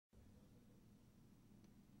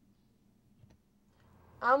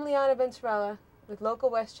I'm Liana Venturella with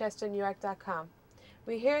LocalWestchesterNewYork.com.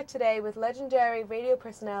 We're here today with legendary radio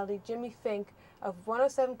personality Jimmy Fink of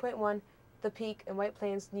 107.1 The Peak in White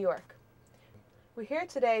Plains, New York. We're here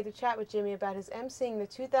today to chat with Jimmy about his emceeing the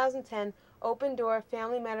 2010 Open Door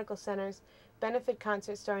Family Medical Center's benefit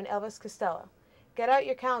concert starring Elvis Costello. Get out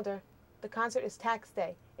your calendar. The concert is tax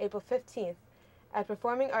day, April 15th, at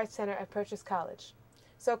Performing Arts Center at Purchase College.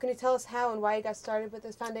 So can you tell us how and why you got started with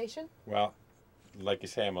this foundation? Well, like you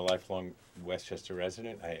say, I'm a lifelong Westchester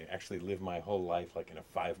resident. I actually lived my whole life like in a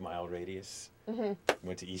 5-mile radius.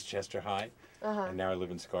 Went to Eastchester High, and now I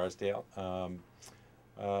live in Scarsdale.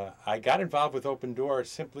 I got involved with Open Door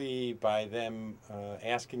simply by them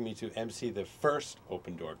asking me to MC the first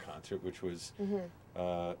Open Door concert, which was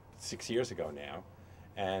 6 years ago now,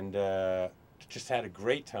 and just had a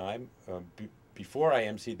great time. Before I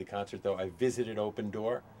emceed the concert, though, I visited Open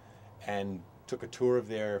Door and took a tour of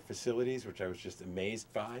their facilities, which I was just amazed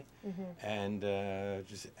by. And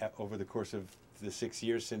just over the course of the 6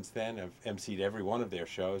 years since then, I've emceed every one of their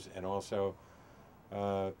shows, and also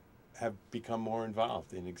have become more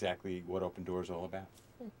involved in exactly what Open Door is all about.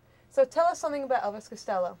 So tell us something about Elvis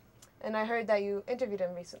Costello. And I heard that you interviewed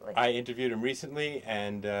him recently. I interviewed him recently,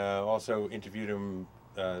 and also interviewed him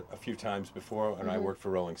a few times before when I worked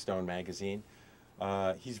for Rolling Stone magazine.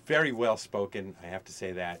 He's very well spoken, I have to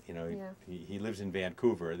say that. You know, he lives in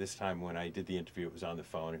Vancouver. This time when I did the interview, it was on the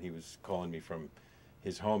phone, and he was calling me from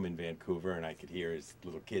his home in Vancouver, and I could hear his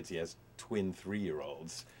little kids. He has twin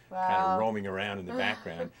 3-year-olds kind of roaming around in the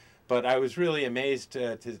background. But I was really amazed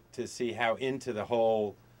to see how into the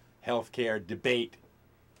whole healthcare debate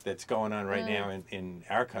that's going on right now in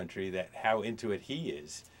our country, that how into it he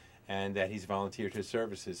is, and that he's volunteered his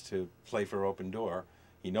services to play for Open Door.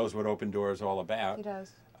 He knows what Open Door is all about. He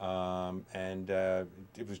does.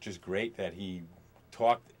 It was just great that he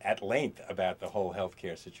talked at length about the whole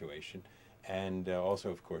healthcare situation. And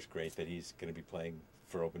also, of course, great that he's going to be playing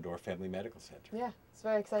for Open Door Family Medical Center. Yeah, it's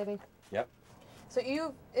very exciting. Yep. So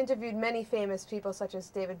you've interviewed many famous people such as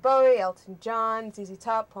David Bowie, Elton John, ZZ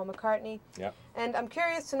Top, Paul McCartney. Yep. And I'm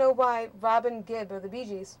curious to know why Robin Gibb of the Bee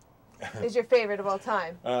Gees is your favorite of all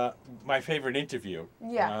time. My favorite interview?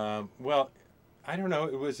 Yeah. Well, I don't know.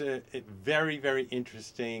 It was a very, very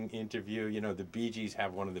interesting interview. You know, the Bee Gees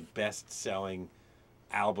have one of the best-selling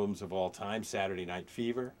albums of all time, Saturday Night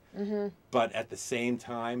Fever. But at the same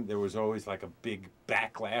time, there was always like a big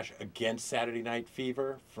backlash against Saturday Night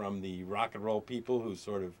Fever from the rock and roll people who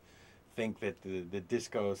sort of think that the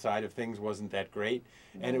disco side of things wasn't that great.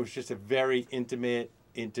 And it was just a very intimate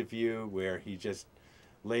interview where he just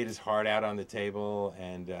laid his heart out on the table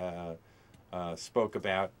and spoke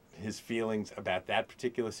about his feelings about that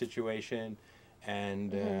particular situation,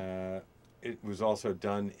 and it was also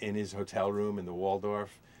done in his hotel room in the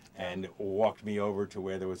Waldorf, and walked me over to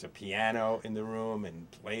where there was a piano in the room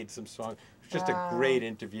and played some songs. It was just a great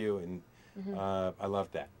interview, and I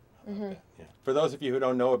loved that. Yeah. For those of you who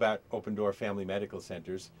don't know about Open Door Family Medical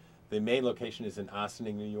Centers, the main location is in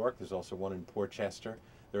Ossining, New York. There's also one in Port Chester.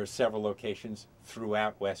 There are several locations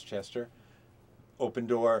throughout Westchester. Open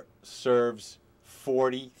Door serves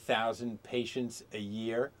 40,000 patients a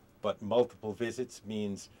year, but multiple visits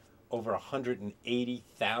means over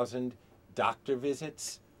 180,000 doctor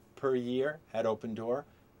visits per year at Open Door.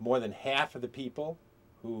 More than half of the people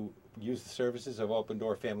who use the services of Open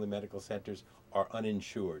Door Family Medical Centers are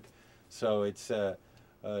uninsured. So it's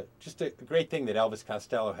just a great thing that Elvis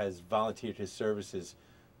Costello has volunteered his services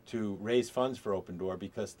to raise funds for Open Door,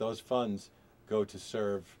 because those funds go to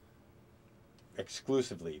serve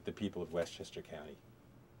exclusively the people of Westchester County.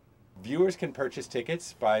 Viewers can purchase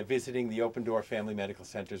tickets by visiting the Open Door Family Medical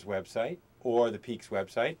Center's website or the Peak's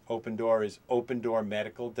website. Open Door is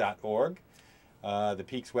opendoormedical.org. The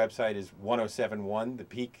Peak's website is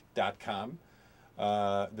 1071thepeak.com.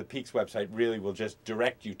 The Peak's website really will just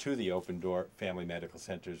direct you to the Open Door Family Medical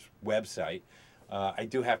Center's website. I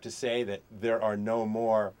do have to say that there are no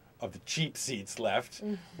more of the cheap seats left.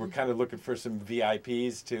 We're kind of looking for some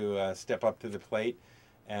VIPs to step up to the plate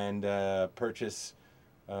and purchase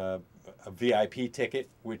a VIP ticket,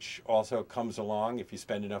 which also comes along, if you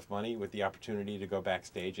spend enough money, with the opportunity to go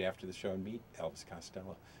backstage after the show and meet Elvis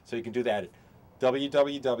Costello. So you can do that at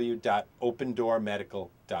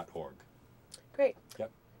www.opendoormedical.org. Great.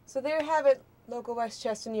 Yep. So there you have it,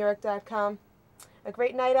 localwestchesternewyork.com. A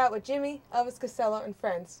great night out with Jimmy, Elvis Costello, and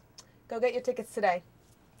friends. Go get your tickets today.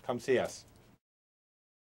 Come see us.